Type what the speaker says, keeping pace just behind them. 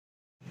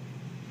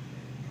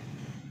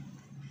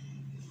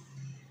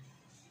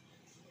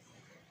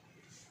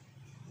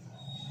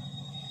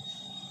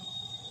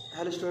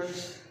Hello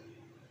students,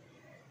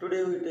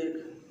 today we take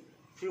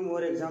few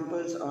more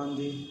examples on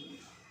the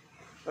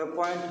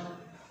point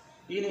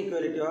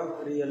inequality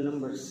of real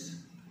numbers.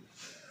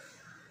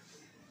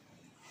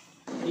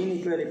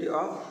 Inequality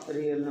of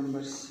real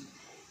numbers.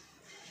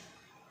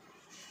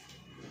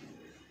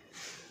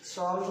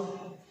 Solve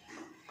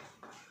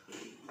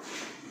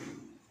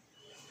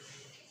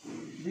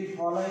the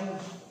following.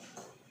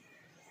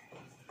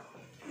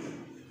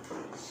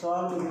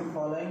 Solve the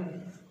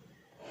following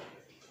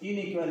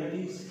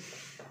inequalities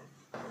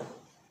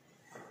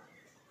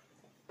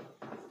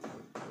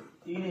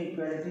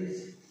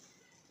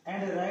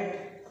and write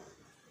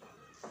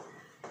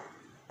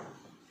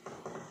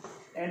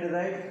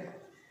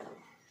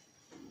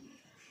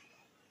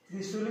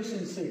the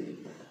solution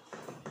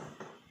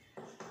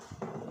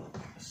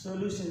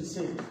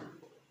set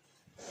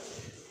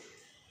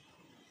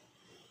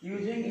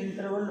using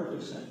interval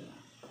notation.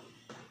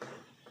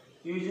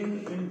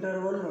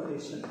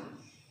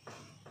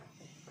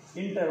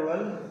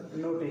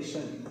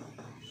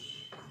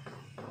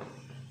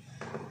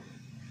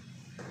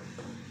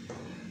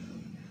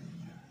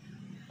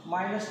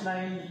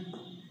 -9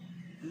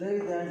 less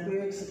than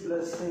 2x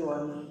plus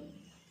 7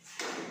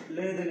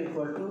 less than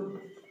equal to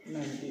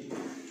 90.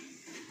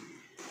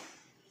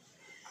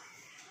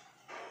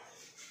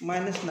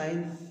 -9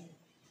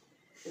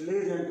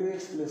 less than 2x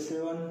plus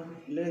 7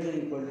 less than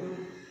equal to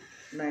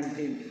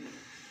 19.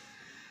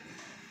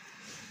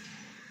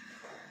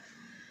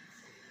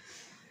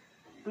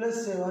 Plus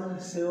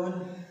 7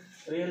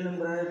 real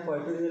number है,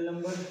 positive real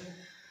number,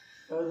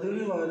 और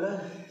दूरी वाला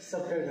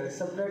subtract है,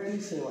 subtracting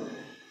 7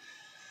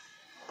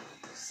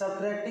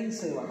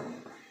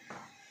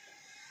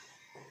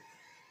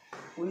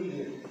 we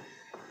get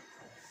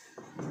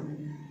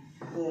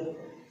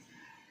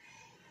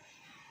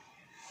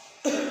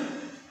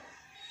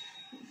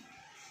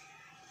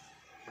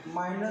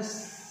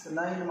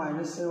 -9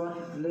 minus 7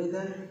 less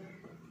than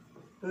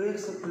 2x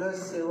plus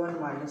 7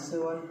 minus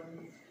 7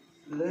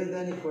 less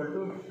than equal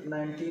to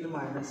 19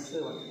 minus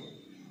 7.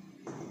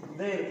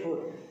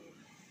 Therefore,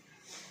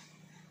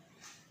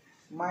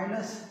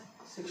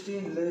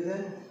 -16 less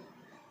than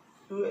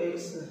 2x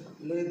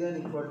less than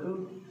equal to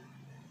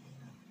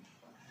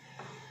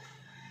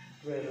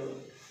 12.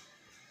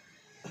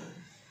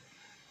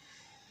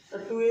 तर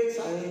 2x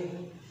आहे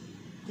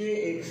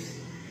kx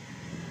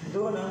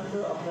दोन अंक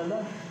आपल्याला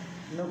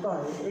नको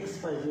आहे, x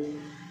पाहिजे.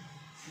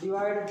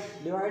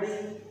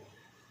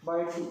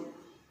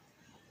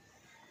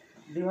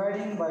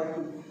 dividing by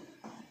 2.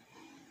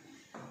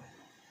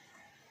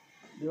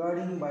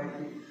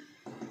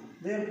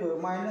 Therefore,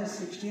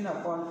 -16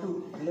 upon 2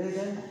 less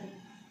than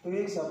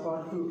 2x upon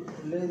 2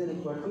 less than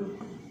equal to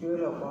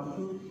 12 upon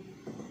 2.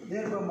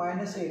 Therefore,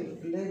 -8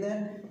 less than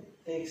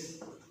x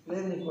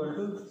less than equal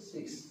to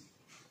 6.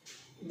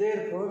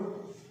 Therefore,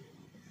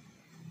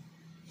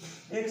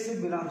 x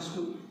belongs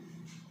to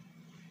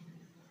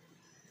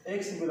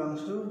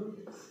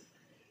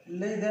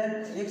less than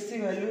x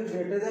value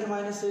greater than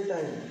 -8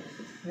 आहे.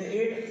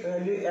 8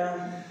 value या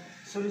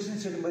solution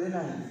सेटमध्ये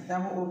नाही,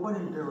 त्यामुळे open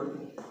interval.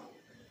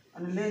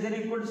 आणि less than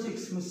equal to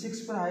 6 म्हणजे 6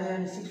 पण आहे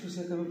आणि 6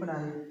 पेक्षा कमी पण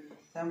आहे,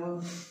 त्यामुळे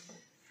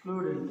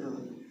closed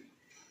interval.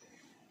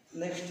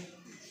 Next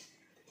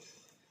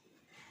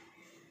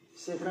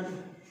second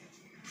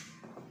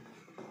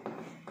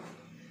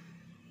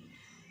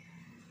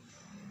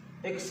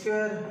x²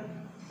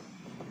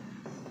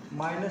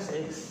 minus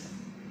x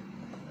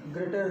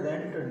greater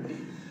than 20.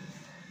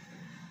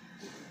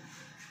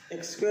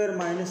 x²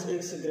 minus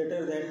x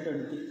greater than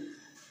 20.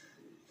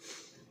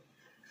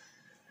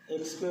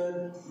 x²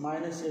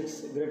 minus x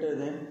greater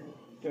than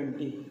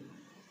 20.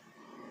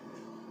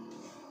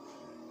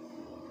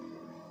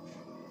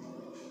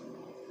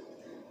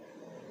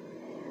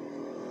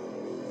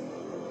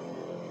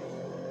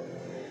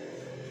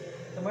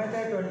 तो मैं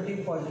 20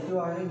 पॉजिटिव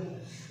आहे,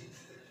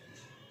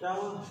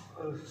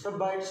 सब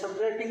by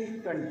subtracting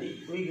 20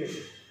 we get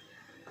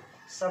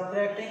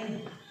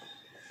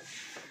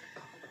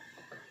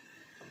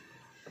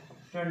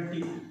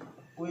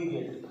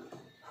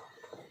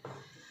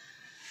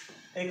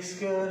x²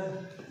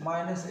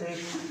 minus x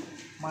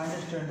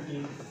minus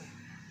 20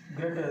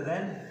 greater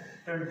than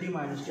 20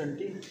 minus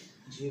 20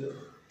 0.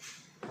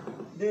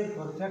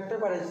 Therefore, factor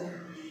पाडायचे,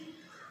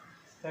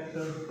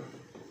 factor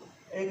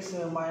x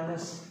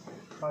minus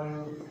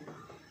 5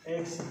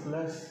 x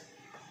plus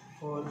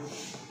 4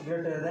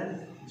 greater than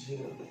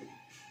 0.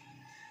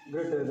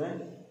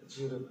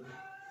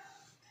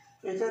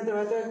 याच्यानंतर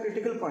आता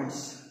critical points.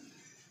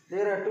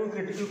 There are two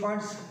critical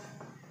points.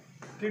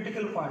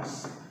 Critical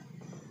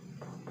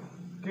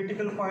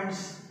points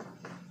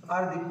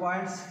are the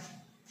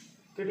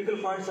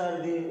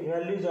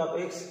values of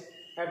x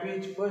at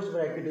which first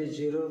bracket is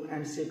 0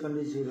 and second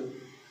is 0.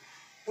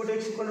 Put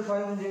x equal to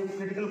 5 म्हणजे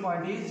critical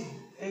point is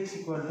x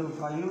equal to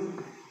 5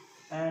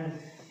 and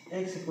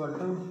x equal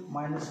to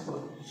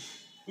 -4.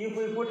 If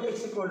we put x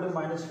equal to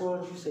 -4,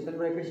 second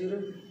bracket 0.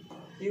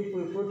 If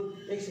we put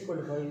x equal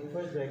to 5,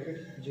 first bracket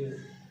 0.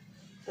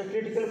 The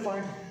critical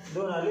point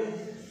दोन आले.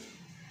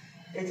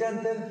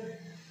 याच्यानंतर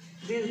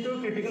These two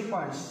critical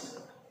points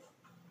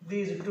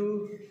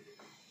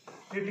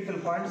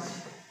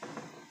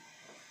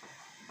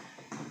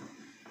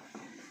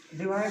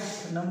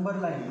divides number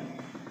line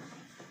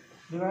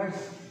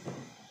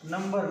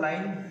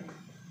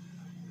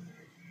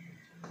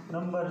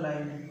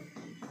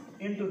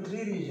into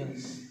three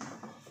regions.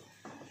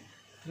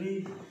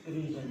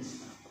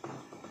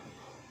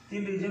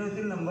 तीन reason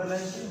होतील number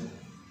लाईनचे.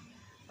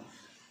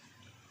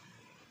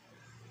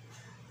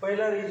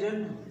 पहिला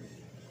reason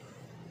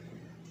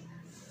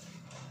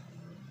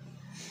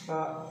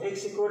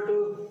x equal to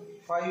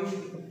 5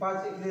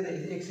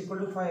 x equal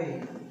to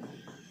 5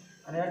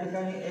 आणि या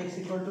ठिकाणी x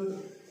equal to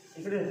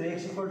इकडे x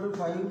इक्वल टू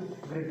 5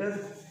 ग्रेटर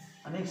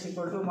आणि x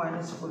इक्वल टू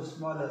 -4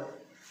 स्मॉलर.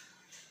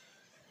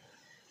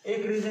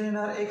 एक रीजन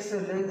येणार x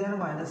लेस दॅन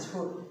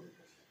 -4,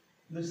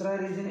 दुसरा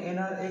रीजन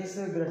येणार x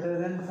ग्रेटर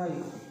दॅन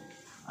 5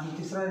 आणि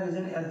तिसरा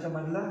रीजन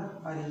याच्यामधला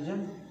हा रीजन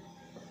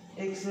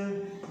x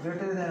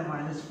ग्रेटर दॅन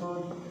 -4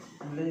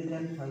 आणि लेस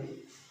दॅन 5.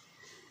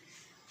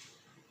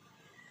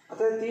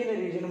 आता तीन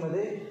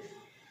रीजनमध्ये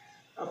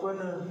आपण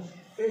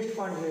टेस्ट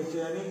पॉईंट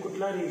घ्यायचे आणि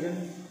कुठला रीजन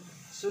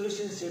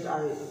सोल्युशन सेट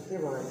आहे ते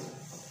बघायचं.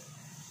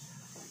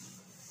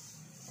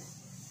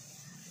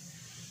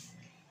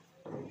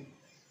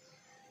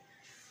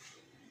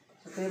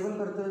 टेबल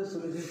करतो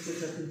सोल्युशन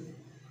सेटसाठी.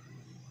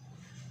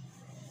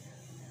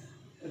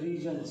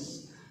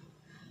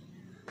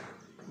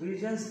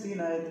 रीजन्स तीन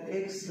आहेत.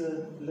 x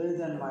लेस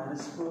दॅन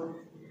 -4,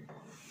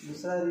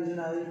 दुसरा रीजन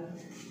आहे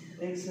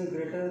x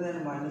greater than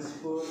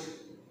 -4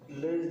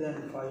 less than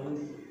 5,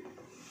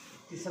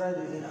 तिसरा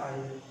रीजन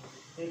आहे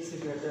x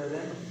ग्रेटर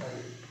दॅन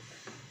 5.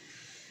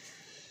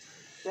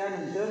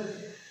 त्यानंतर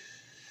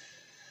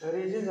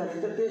रीजन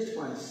झाल्यानंतर टेस्ट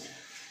पॉईंट्स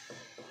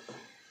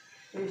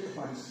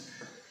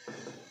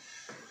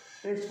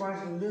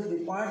म्हणजे the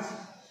points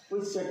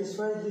which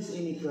satisfy this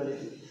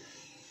inequality.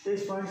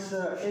 Test points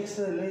x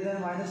less than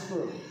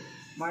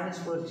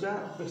 -4च्या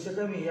पेक्षा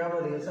कमी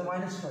यावर याचा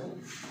 -5,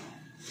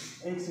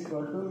 x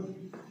इक्वल टू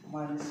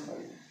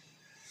 -5.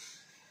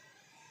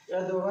 या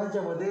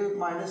दोघांच्या मध्ये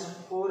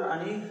 -4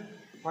 आणि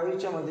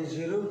 5च्या मध्ये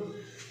 0,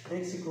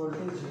 x इक्वल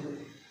टू 0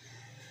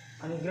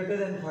 आणि ग्रेटर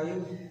दॅन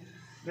 5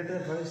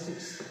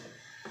 6.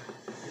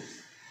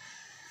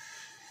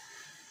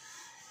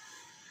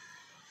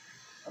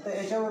 आता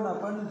याच्यावरून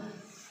आपण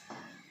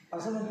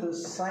असं म्हणतो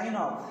sign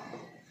of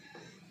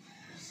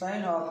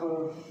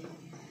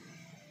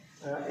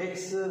x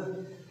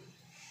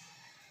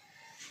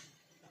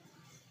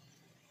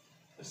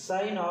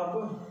sign of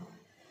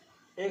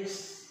x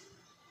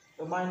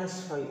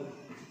 -5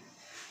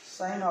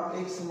 sign of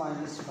x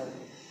 -5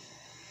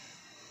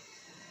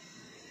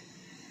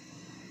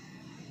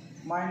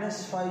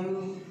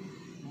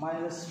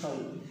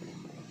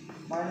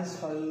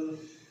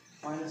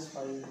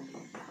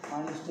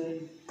 -10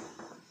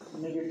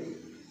 negative.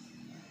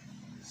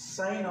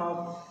 Sign of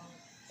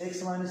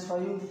x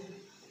 -5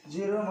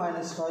 0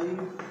 -5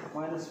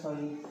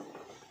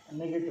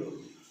 negative.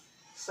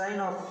 Sign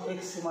of x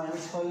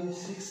 -5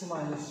 6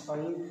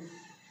 -5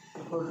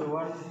 equal to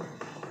 1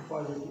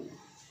 positive.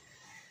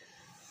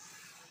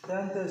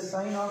 त्यानंतर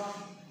sign of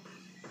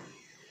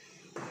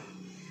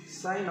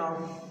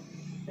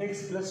x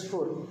 +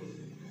 4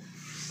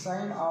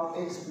 sign of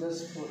x +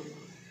 4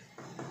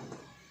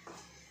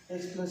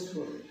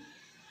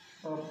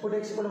 put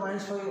x equal to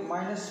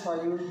 -5 +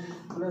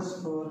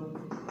 4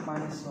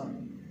 -1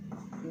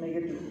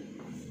 negative.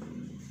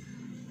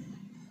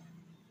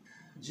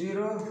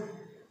 0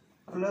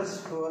 +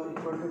 4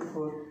 equal to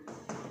 4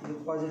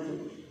 positive.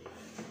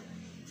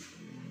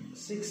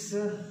 6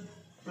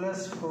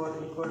 + 4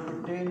 equal to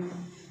 10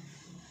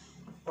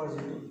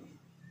 positive.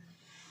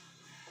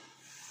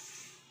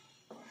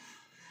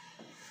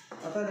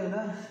 आता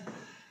लिहिना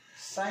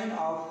sign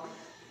of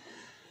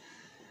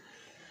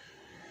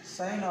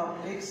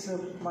x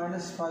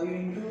 -5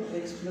 into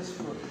x +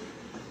 4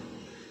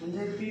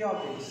 म्हणजे p of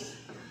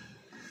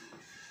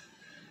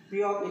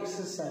x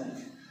sign.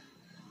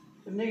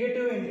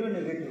 Negative into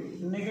negative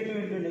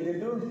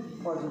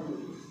positive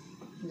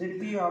म्हणजे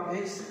p of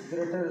x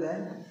greater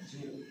than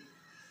 0.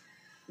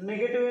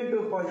 Negative into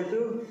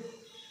positive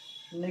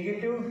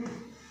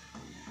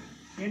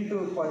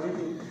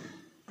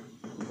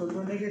equal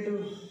to negative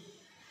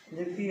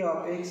म्हणजे p of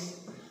x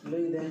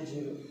less than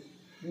 0.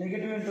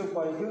 Negative into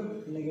positive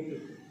negative.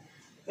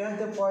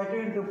 त्यानंतर positive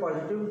into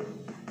positive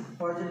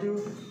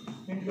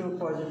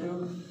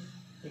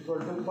equal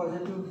to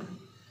positive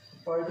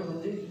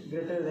म्हणजे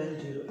greater than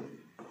 0.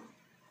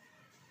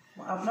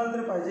 मग आपल्याला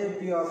तर पाहिजे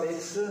p of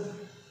x,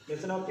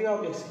 याचं नाव p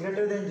of x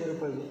greater than 0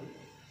 पाहिजे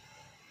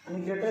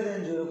आणि greater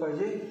than 0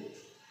 पाहिजे.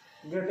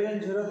 ग्रेटर दॅन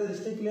 0 तर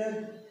दिसते clear.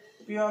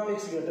 p of x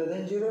greater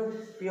than 0,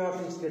 p of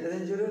x greater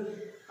than 0.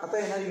 आता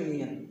येणार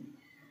युनियन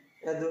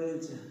या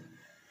दोन्हीचं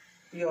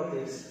p of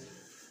x.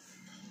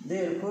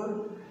 Therefore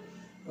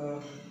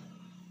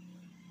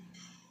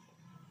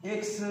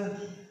x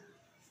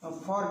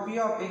for p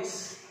of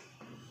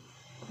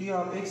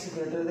x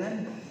greater than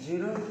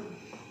 0,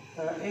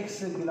 x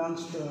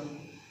belongs to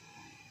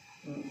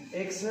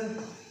x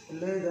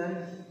less than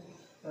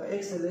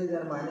x less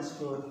than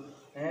 -4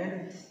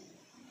 and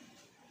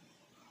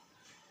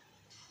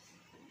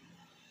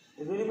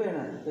दोन्ही पण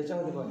येणार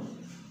त्याच्यामध्ये पण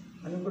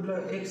आणि कुठलं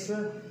x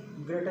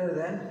greater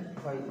than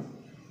 5.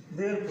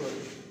 Therefore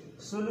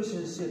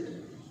solution set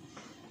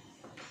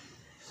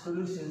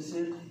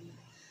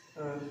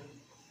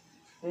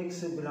x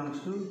belongs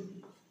to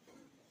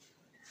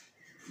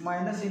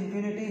minus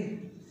infinity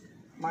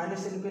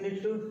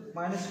to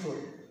 -4,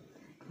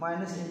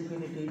 minus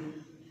infinity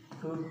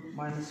to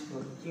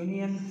 -4,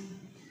 union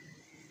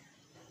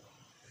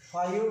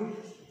 5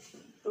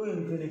 to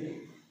infinity,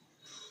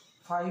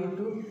 5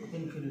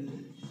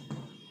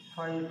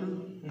 to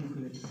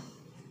infinity.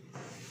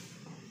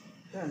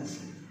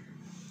 Answer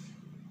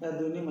या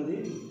दोन्हीमध्ये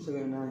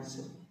सगळ्यांना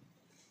आन्सर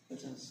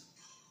याचा answer.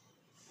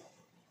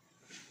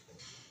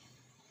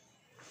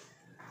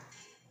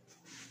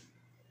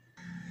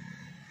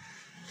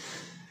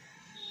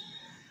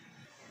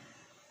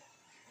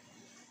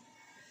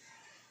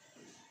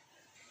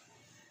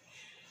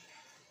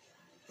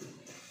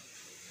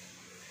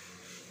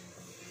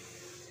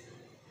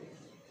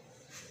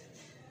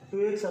 To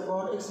x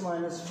upon x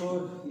minus 4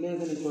 less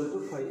than equal to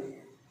 5.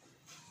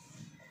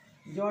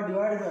 जेव्हा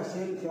divide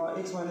असेल तेव्हा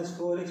x minus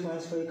 4 x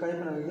minus 5 काही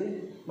पण आहे ते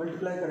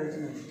मल्टिप्लाय करायचं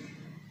नाही.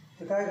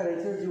 तर काय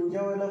करायचं, जे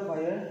उद्या वेळेला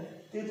 5 आहे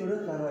ते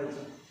थोडं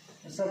घालवायचं.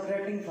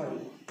 Subtracting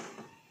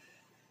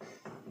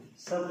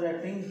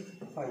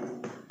 5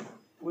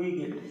 we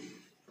get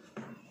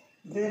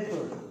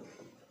therefore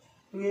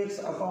 2x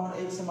upon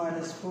x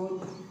minus 4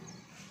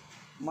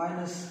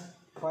 minus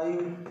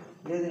 5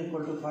 less than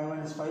equal to 5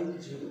 minus 5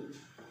 0.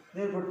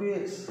 Therefore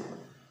 2x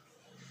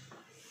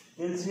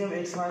LCM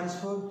x minus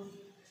 4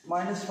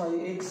 minus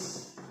 5x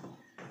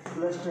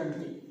plus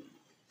 20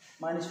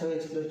 minus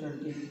 5x plus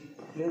 20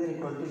 less than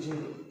equal to 0.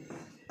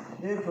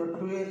 Therefore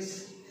 2x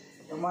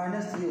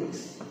minus 3x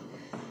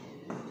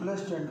plus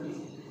 20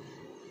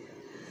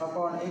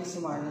 upon x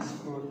minus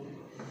 4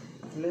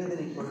 less than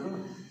equal to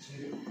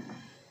 0.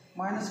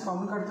 Minus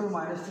common करते हो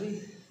minus 3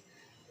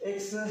 x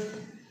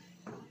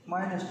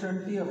minus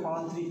 20 upon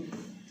 3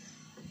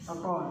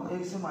 upon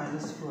x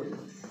minus 4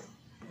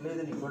 less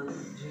than equal to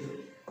 0.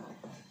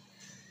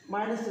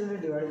 Minus 3 ने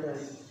divide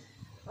करायचं.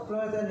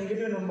 आपल्याला त्या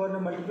negative नंबरने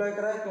multiply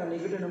करा किंवा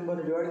negative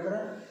नंबरने divide करा,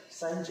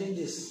 sign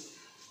changes.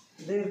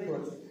 Therefore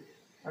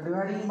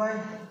dividing by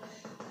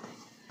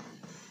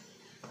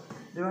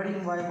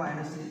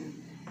minus 3.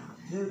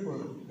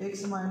 Therefore x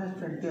minus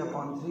 20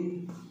 upon 3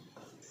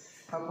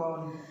 upon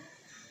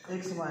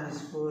x minus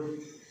 4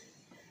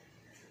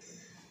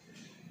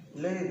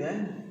 less than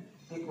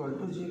equal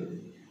to 0.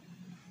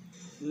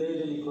 Less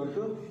than equal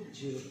to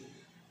 0.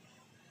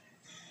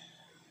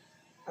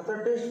 आता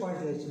test point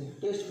लिहायचे.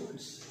 Test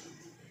points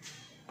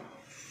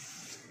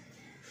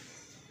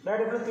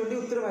direct आपल्याला तेवढी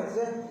उत्तर माहितीच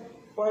आहे.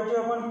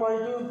 Positive upon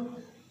positive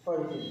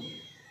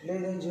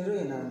less than 0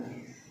 येणार नाही.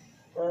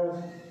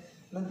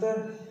 नंतर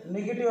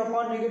negative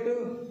upon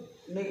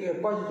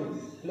negative positive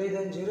less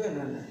than 0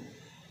 येणार नाही.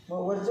 मग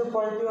वरचं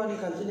पॉझिटिव्ह आणि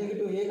खालचं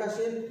निगेटिव्ह एक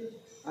असेल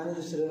आणि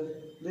दुसरं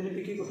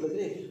दोन्हीपैकी कुठलं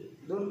तरी एक,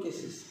 दोन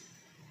केसेस.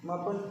 मग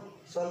आपण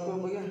सॉल्व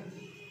करून बघूया.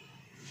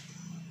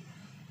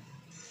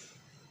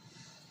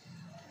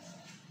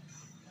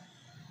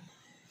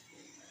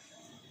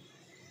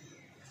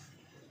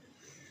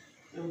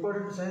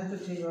 इम्पॉर्टंट साइन तो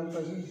चेंज व्हायला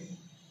पाहिजे.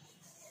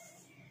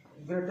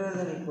 Greater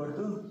than equal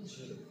to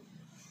 0,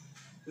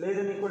 less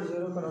than equal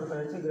 0 convert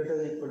करायचं ग्रेटर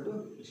दॅन इक्वल टू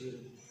 0.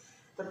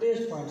 तर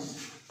टेस्ट पॉइंट्स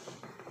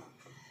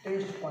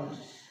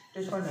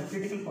नाही,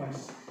 critical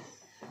points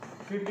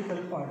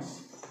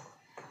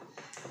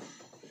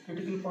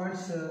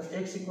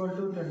x equal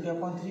to 20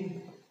 upon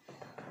 3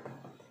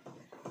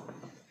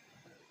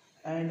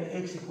 and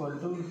x equal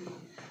to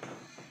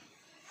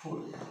 4.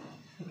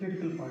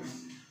 Critical points.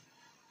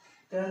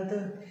 त्यानंतर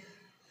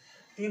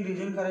 3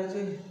 रिजन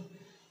करायचे.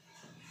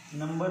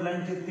 Number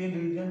लाईनचे 3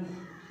 region.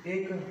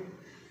 एक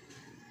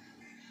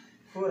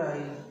 4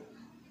 आहे,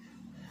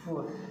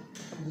 4.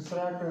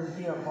 दुसरा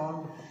 20 upon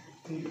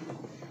 3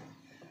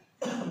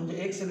 म्हणजे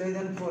x लेस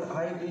दॅन 4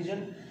 हा एक region.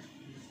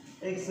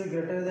 x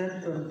greater than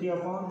 20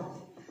 upon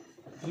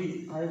 3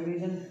 हा एक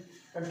रिजन.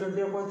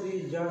 20 upon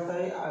 3 जास्त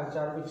आहे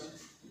 4 पेक्षा.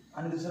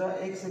 आणि दुसरा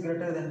x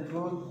greater than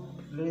 4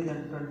 less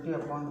than 20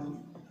 upon 3.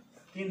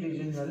 3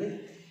 region झाले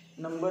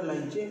नंबर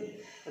लाईनचे,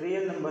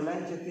 रियल नंबर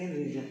लाईनचे 3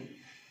 रिजन.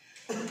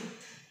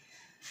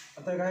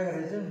 आता काय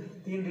करायचं,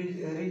 3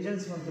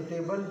 रिजन्स म्हणतो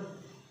टेबल.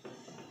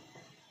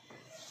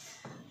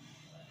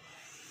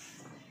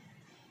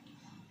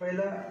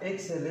 पहिला x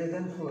less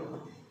than 4,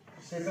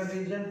 second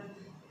region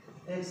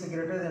x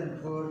greater than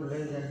 4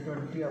 less than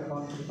 20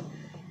 upon 3,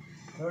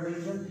 third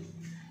region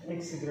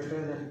x greater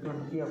than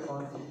 20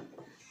 upon 3.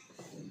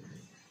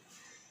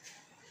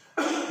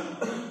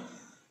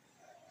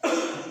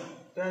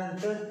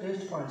 त्यानंतर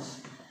test points.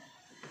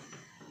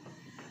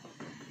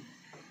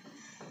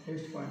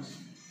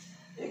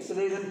 x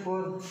less than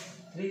 4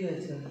 3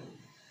 घ्यायचं,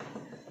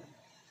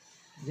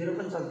 0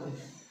 पण चालते.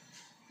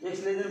 x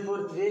लेस दॅन 4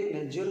 3 एक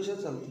नाही, 0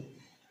 सुद्धा चालते.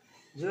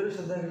 0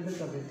 सुद्धा घेतलं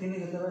चालते. 3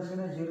 घेतलं पाहिजे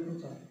नाही, 0 पण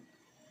चालते.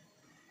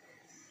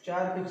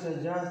 4पेक्षा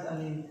जास्त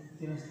आणि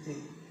 3 असते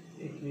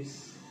 21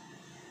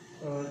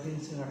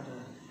 318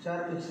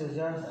 4पेक्षा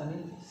जास्त आणि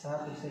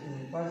 6पेक्षा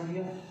कमी 5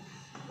 घ्या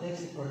x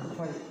 =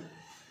 5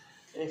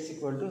 x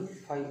 =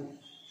 5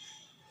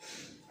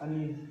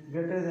 आणि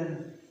ग्रेटर दॅन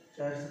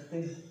 4 असते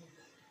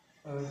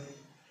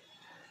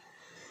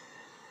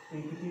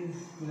किती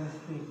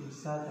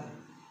 7 आहे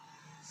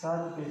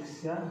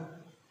 7पेक्षा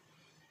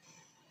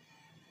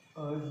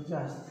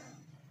जास्त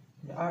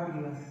 8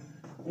 घ्या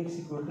x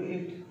 =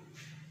 8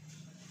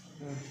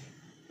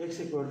 x =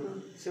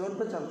 7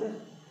 पण चालते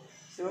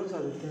 7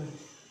 चालते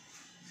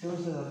 7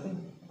 चालते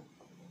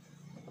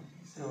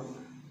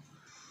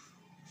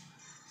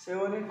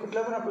 7 हे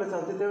कुठला पण आपलं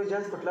चालते ते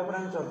जास्त कुठला पण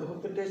आम्ही चालतो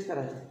फक्त टेस्ट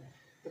करायचं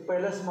ते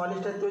पहिला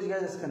स्मॉलेस्ट आहे तोच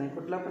घ्यायचं का नाही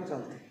कुठला पण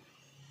चालते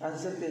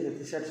आन्सर तेच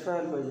येते सॅटिस्फाय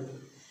व्हायला पाहिजे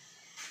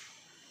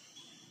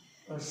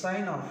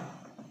sign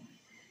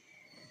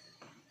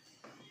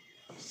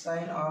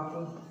of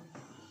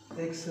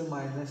x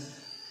minus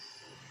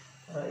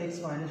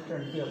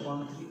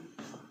 20/3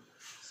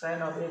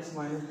 sign of x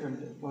minus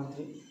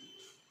 20/3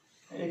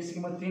 x की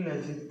कीमत 3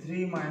 लिहायची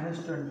 3 minus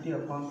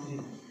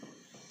 20/3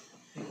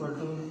 इक्वल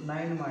टू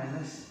 9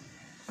 minus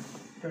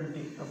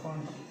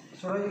 20/3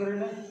 सोडायची गरज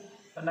नाही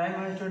 9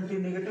 minus 20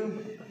 निगेटिव्ह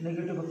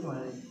फक्त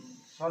म्हणायची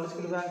सॉल्व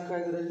केलं तर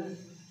काय करायचं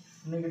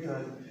निगेटिव्ह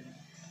आले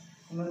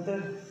नंतर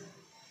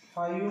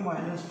 5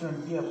 minus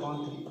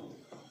 20/3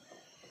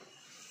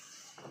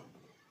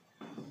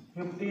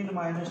 15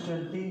 minus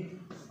 20/3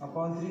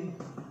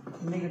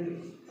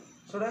 निगेटिव्ह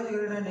सोडायची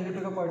गरज नाही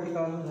निगेटिव्ह का पार्टी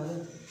काढून झालं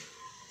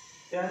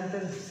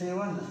त्यानंतर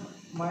 7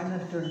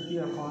 minus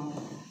 20/3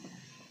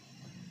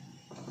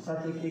 7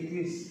 ×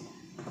 21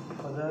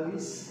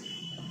 15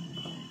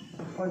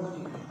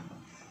 positive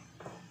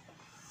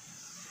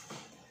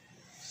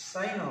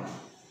sign of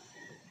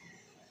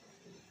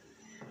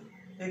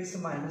x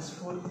minus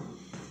 4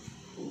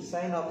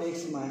 sign of x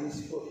minus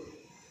 4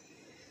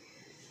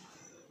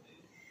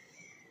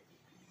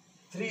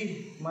 3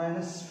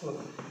 minus 4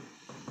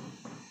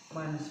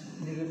 minus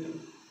negative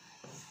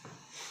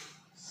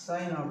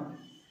sign of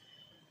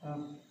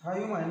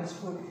 5 minus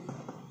 4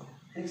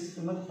 x की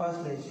कीमत 5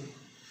 लिहायची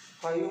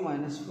 5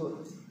 minus 4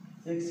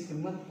 x की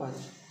कीमत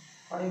 5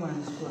 5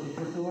 minus 4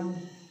 इक्वल टू 1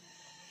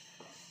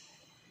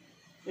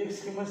 x की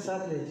कीमत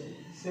 7 लिहायची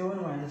 7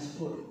 minus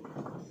 4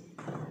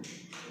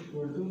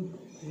 इक्वल टू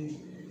 3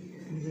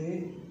 म्हणजे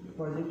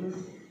पॉझिटिव्ह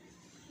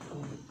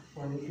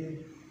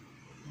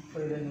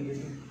पहिला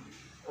निगेटिव्ह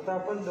आता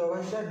आपण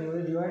दोघांच्या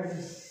divide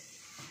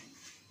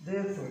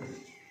therefore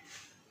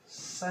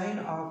sign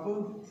of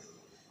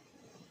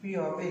p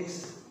of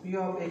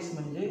x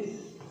म्हणजे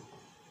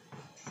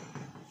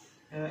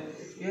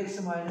x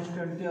minus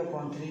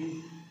 20/3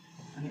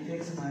 आणि x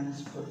minus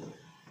 4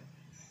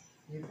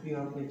 hey p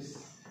of x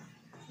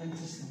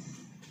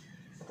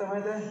आता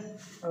माहीत आहे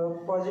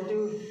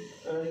positive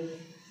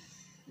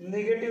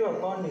negative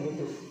upon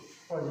negative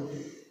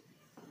positive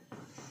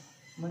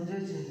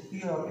म्हणजेच p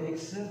of x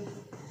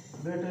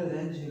greater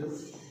than 0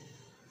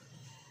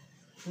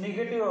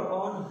 negative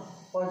upon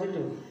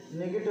positive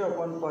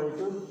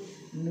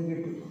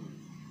negative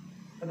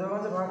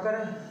दोघांचा भाग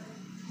करा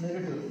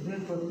negative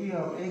therefore p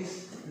of x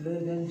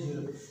less than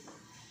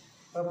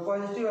 0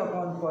 positive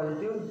upon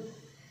positive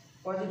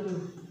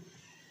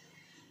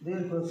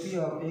therefore p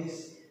of x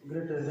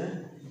greater than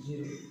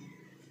 0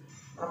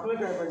 आपलं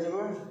काय पाहिजे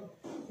बघ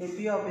हे p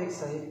of x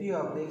आहे p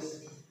of x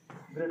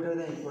greater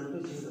than equal to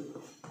 0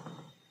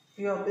 p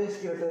of x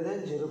greater than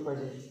 0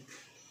 पाहिजे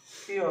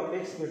p of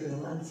x greater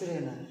than answer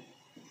येणार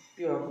p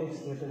of x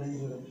greater than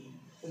 0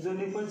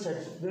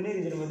 दोन्ही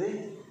रिजनमध्ये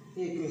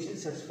हे equation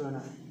satisfy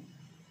होणार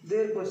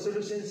therefore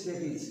solution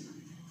set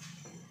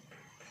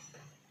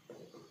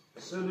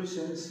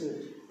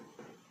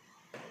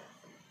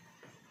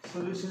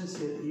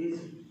is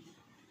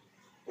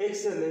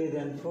x less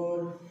than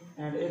 4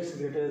 and x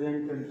greater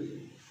than 20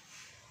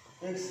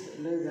 x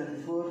less than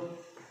 4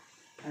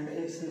 and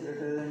x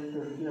greater than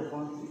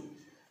 20/3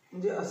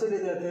 म्हणजे असं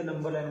लिहिलं जाते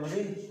number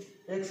लाईनमध्ये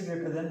x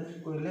greater than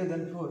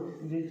 4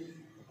 म्हणजे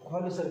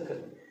hollow circle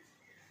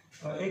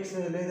x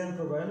less than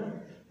 4 आहे ना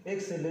x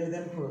less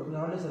than 4 म्हणजे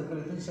हॉलो सर्कल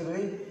इथून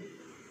सगळे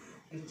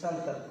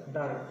चालतात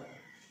डार्क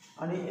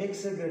आणि x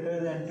greater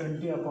than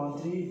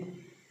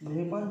 20/3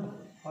 हे पण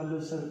हॉलो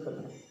सर्कल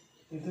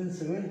इथून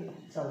सगळे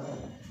चालतात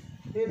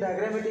हे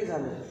डायग्रॅमॅटिक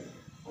झालं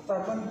आता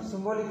आपण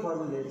सिम्बॉलिक फॉर्म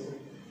लिहायचं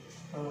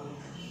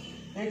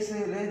x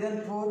less than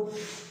 4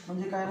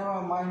 म्हणजे काय ना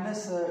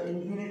minus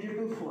infinity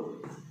to 4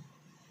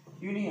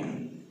 union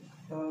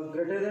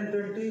greater than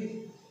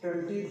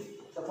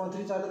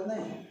 20/3 चालत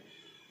नाही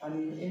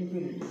आणि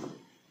इन्फिनिटी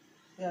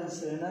हे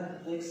आन्सर येणार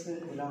x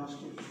बिलॉंग्स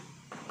टू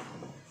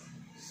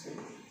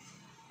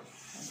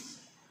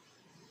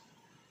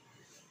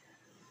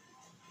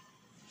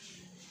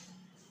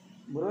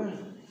बरोबर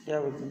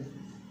याबद्दल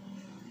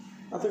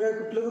आता काय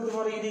कुठलं पण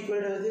तुम्हाला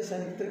इनइक्वालिटी आहे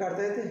सांगितलं तर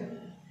काढता येते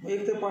मग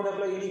एक तर पॉईंट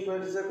आपला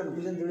इनइक्वालिटीचं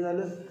कन्फ्युजन थोडं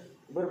झालं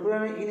भरपूर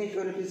आणि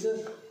इनइक्वालिटीचं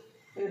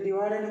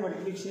डिवाइड आणि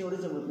मल्टिप्लिकेशन एवढं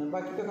जमत नाही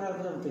बाकी काय कोणाला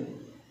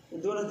जमते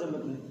दोनच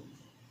जमत नाही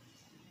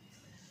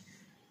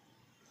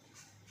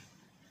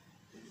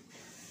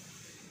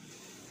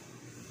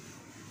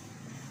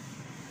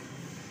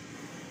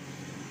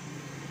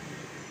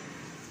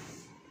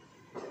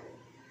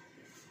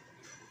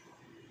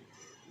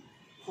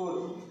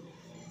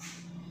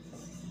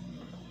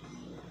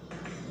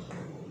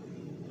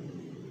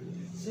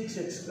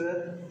 6x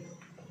square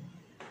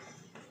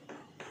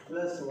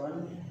plus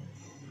 1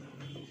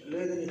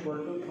 less than equal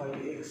to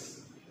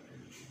 5x.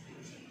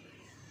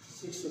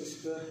 6x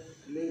square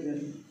less than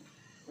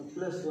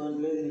plus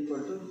 1 less than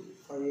equal to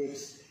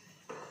 5x.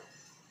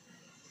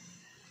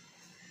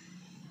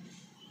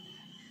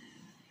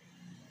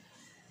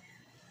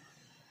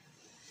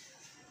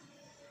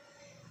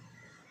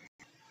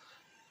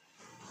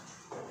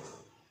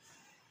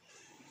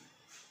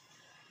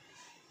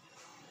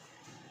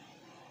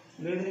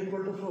 Less than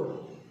equal to 4.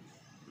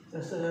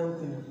 तसं काय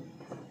होतं ना,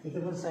 इथे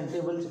पण साइन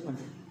टेबलचे पण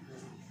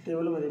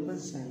टेबलमध्ये पण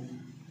साइन.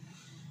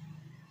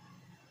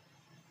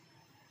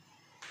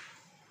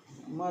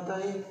 मग आता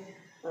हे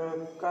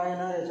काय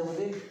येणार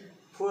याच्यामध्ये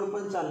 4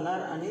 पण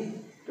चालणार आणि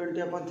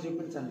 20/3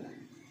 पण चालणार.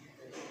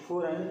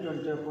 4 आणि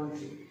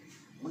 20/3.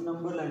 मग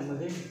नंबर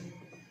लाईनमध्ये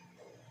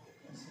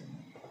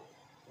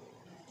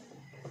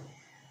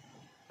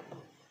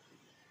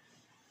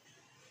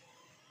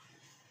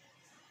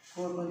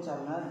 4 पण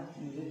चालणार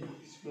म्हणजे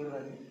स्क्वेअर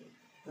व्हॅल्यू,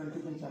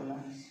 20 पण चालणार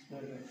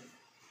स्क्वेअर व्हॅल्यू.